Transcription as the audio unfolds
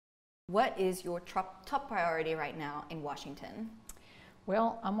What is your top priority right now in Washington?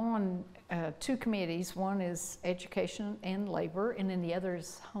 Well, I'm on two committees. One is Education and Labor, and then the other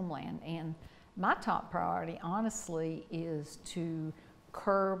is Homeland. And my top priority, honestly, is to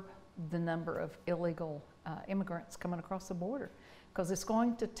curb the number of illegal immigrants coming across the border, because it's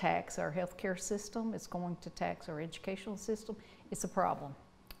going to tax our healthcare system, it's going to tax our educational system. It's a problem.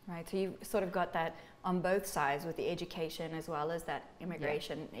 Right, so you've sort of got that on both sides with the education as well as that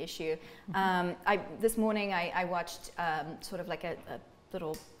immigration issue. This morning I watched sort of like a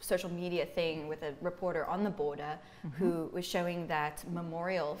little social media thing with a reporter on the border who was showing that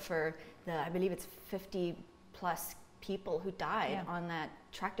memorial for I believe it's 50 plus people who died on that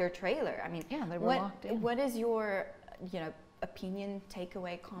tractor trailer. I mean, they were locked in. What is your, opinion,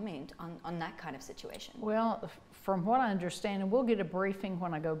 takeaway, comment on that kind of situation? Well, from what I understand, and we'll get a briefing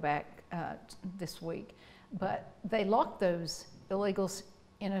when I go back this week, but they locked those illegals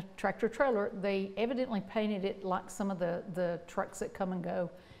in a tractor trailer. They evidently painted it like some of the trucks that come and go.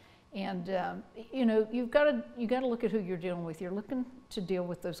 And you've got to look at who you're dealing with. You're looking to deal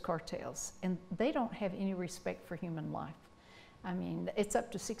with those cartels, and they don't have any respect for human life. I mean, it's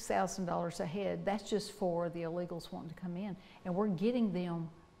up to $6,000 a head. That's just for the illegals wanting to come in, and we're getting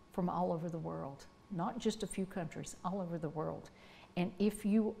them from all over the world, not just a few countries, all over the world. And if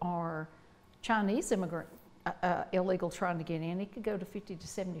you are Chinese immigrant illegal trying to get in, it could go to 50 to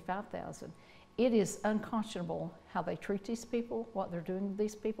 75,000. It is unconscionable how they treat these people, what they're doing to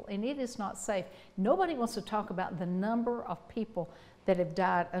these people, and it is not safe. Nobody wants to talk about the number of people that have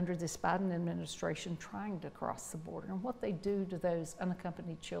died under this Biden administration trying to cross the border, and what they do to those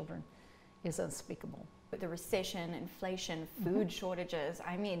unaccompanied children is unspeakable. With the recession, inflation, food shortages,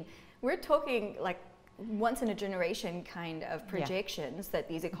 I mean, we're talking like once in a generation kind of projections that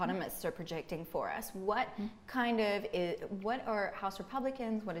these economists are projecting for us. What what are House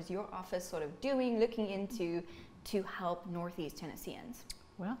Republicans, what is your office sort of doing, looking into to help Northeast Tennesseans?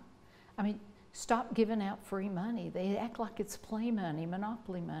 Well, I mean, stop giving out free money. They act like it's play money,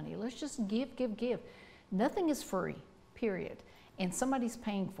 monopoly money. Let's just give, give, give. Nothing is free, period. And somebody's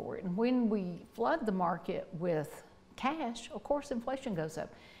paying for it. And when we flood the market with cash, of course inflation goes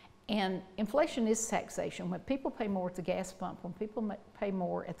up. And inflation is taxation. When people pay more at the gas pump, when people pay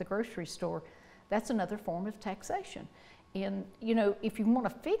more at the grocery store, that's another form of taxation. And if you want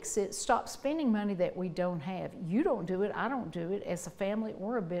to fix it, stop spending money that we don't have. You don't do it, I don't do it, as a family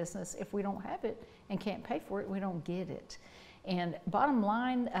or a business. If we don't have it and can't pay for it, we don't get it. And bottom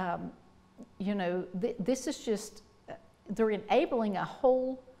line, this is just, they're enabling a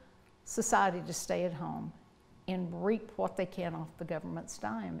whole society to stay at home and reap what they can off the government's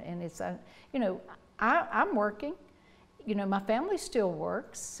dime. And it's, I'm working, my family still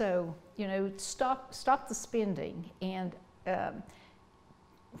works, so, stop the spending. And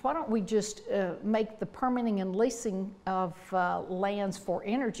why don't we just make the permitting and leasing of lands for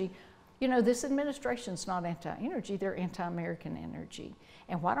energy? This administration's not anti-energy, they're anti-American energy.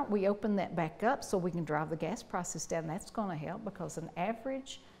 And why don't we open that back up so we can drive the gas prices down? That's gonna help, because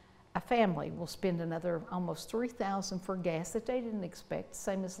a family will spend another almost $3,000 for gas that they didn't expect,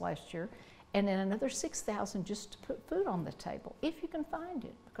 same as last year, and then another $6,000 just to put food on the table, if you can find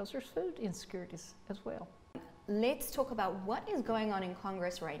it, because there's food insecurities as well. Let's talk about what is going on in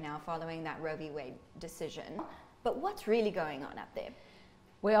Congress right now following that Roe v. Wade decision, but what's really going on up there?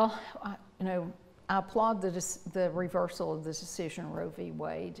 Well, I applaud the reversal of the decision of Roe v.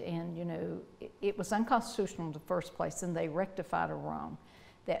 Wade, and it was unconstitutional in the first place, and they rectified a wrong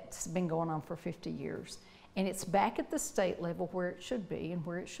that's been going on for 50 years. And it's back at the state level where it should be and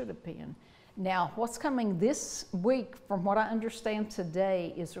where it should have been. Now, what's coming this week, from what I understand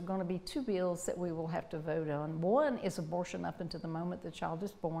today, is there are going to be two bills that we will have to vote on. One is abortion up until the moment the child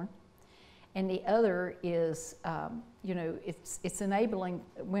is born. And the other is, it's enabling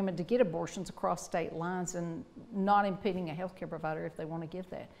women to get abortions across state lines and not impeding a healthcare provider if they want to give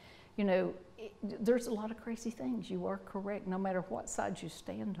that. There's a lot of crazy things. You are correct, no matter what side you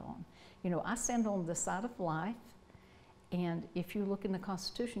stand on. I stand on the side of life, and if you look in the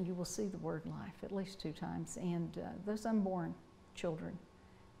Constitution, you will see the word life at least 2 times. And those unborn children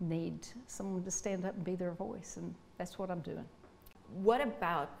need someone to stand up and be their voice, and that's what I'm doing. What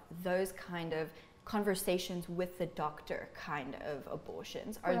about those kind of conversations with the doctor kind of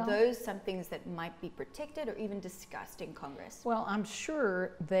abortions? Are those some things that might be protected or even discussed in Congress? Well, I'm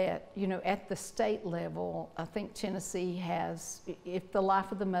sure that, at the state level, I think Tennessee has, if the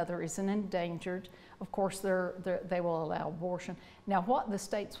life of the mother isn't endangered, of course they will allow abortion. Now, what the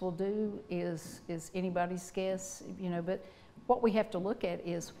states will do is anybody's guess, but what we have to look at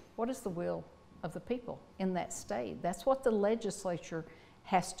is what is the will of the people in that state. That's what the legislature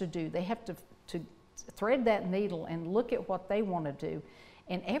has to do. They have to thread that needle and look at what they want to do.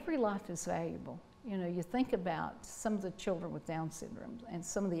 And every life is valuable. You know, you think about some of the children with Down syndrome and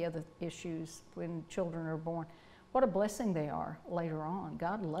some of the other issues when children are born. What a blessing they are later on.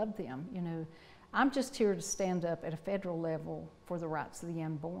 God loved them. You know, I'm just here to stand up at a federal level for the rights of the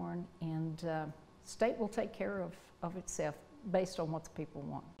unborn, and state will take care of itself based on what the people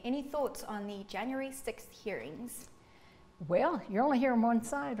want. Any thoughts on the January 6th hearings? Well, you're only hearing one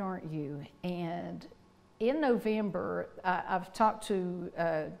side, aren't you? And in November, I've talked to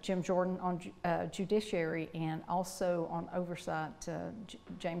Jim Jordan on Judiciary and also on Oversight,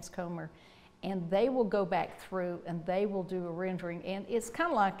 James Comer, and they will go back through and they will do a rendering. And it's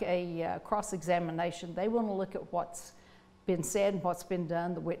kind of like a cross-examination. They want to look at what's been said and what's been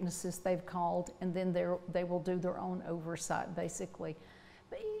done, the witnesses they've called, and then they will do their own oversight, basically.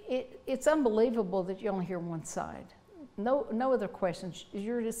 It's unbelievable that you only hear one side. No other questions.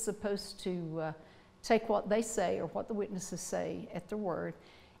 You're just supposed to take what they say or what the witnesses say at their word,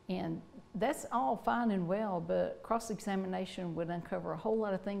 and that's all fine and well, but cross-examination would uncover a whole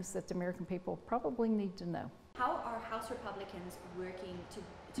lot of things that the American people probably need to know. How are House Republicans working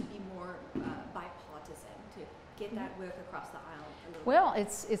to be more bipartisan, to get that work across the aisle a little Well,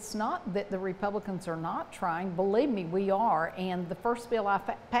 it's not that the Republicans are not trying. Believe me, we are. And the first bill I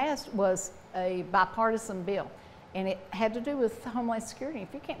passed was a bipartisan bill. And it had to do with Homeland Security.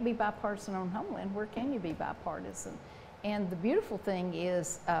 If you can't be bipartisan on Homeland, where can you be bipartisan? And the beautiful thing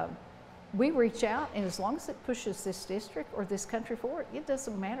is we reach out, and as long as it pushes this district or this country forward, it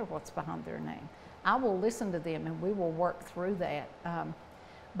doesn't matter what's behind their name. I will listen to them, and we will work through that.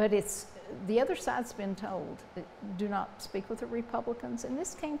 But the other side's been told, do not speak with the Republicans, and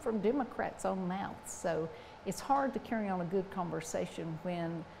this came from Democrats' own mouths. So it's hard to carry on a good conversation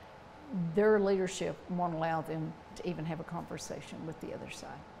when their leadership won't allow them to even have a conversation with the other side.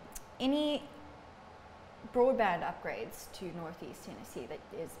 Any broadband upgrades to Northeast Tennessee that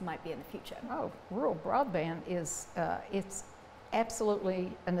might be in the future? Oh, rural broadband is it's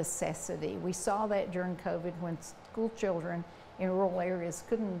absolutely a necessity. We saw that during COVID when school children in rural areas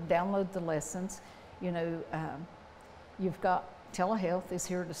couldn't download the lessons. You know, you've got telehealth is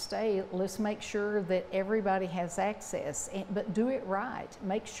here to stay. Let's make sure that everybody has access, but do it right.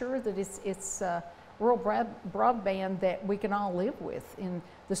 Make sure that it's rural broadband that we can all live with, and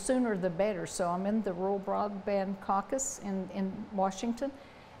the sooner the better. So I'm in the Rural Broadband Caucus in Washington,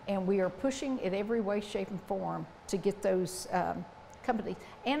 and we are pushing it every way, shape, and form to get those companies.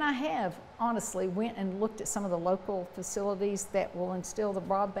 And I have honestly went and looked at some of the local facilities that will instill the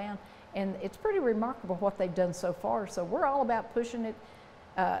broadband, and it's pretty remarkable what they've done so far. So we're all about pushing it.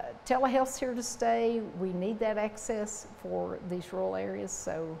 Telehealth's here to stay. We need that access for these rural areas,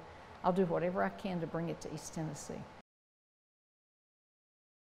 so I'll do whatever I can to bring it to East Tennessee.